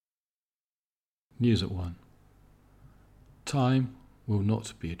News at 1. Time will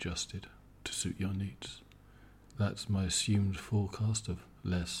not be adjusted to suit your needs. That's my assumed forecast of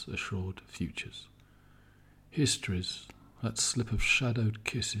less assured futures. Histories, that slip of shadowed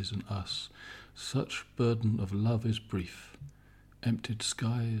kisses and us, such burden of love is brief, emptied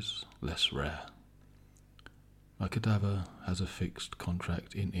skies less rare. My cadaver has a fixed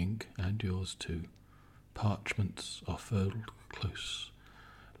contract in ink, and yours too. Parchments are furled close,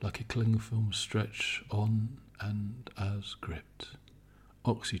 like a clingfilm stretch on and as gripped.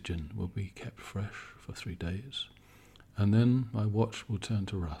 Oxygen will be kept fresh for 3 days, and then my watch will turn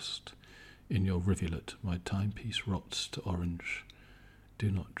to rust. In your rivulet my timepiece rots to orange.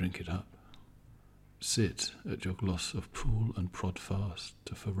 Do not drink it up. Sit at your gloss of pool and prod fast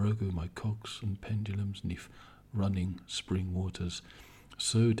to ferrugo my cogs and pendulums neath running spring waters.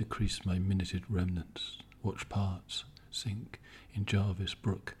 So decrease my minuted remnants. Watch parts sink in Jarvis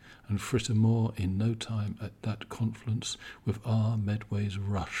Brook, and fritter more in no time at that confluence with R Medway's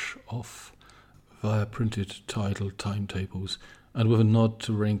rush off via printed tidal timetables, and with a nod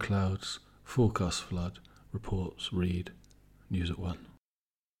to rainclouds, forecast flood, reports read, News at 1.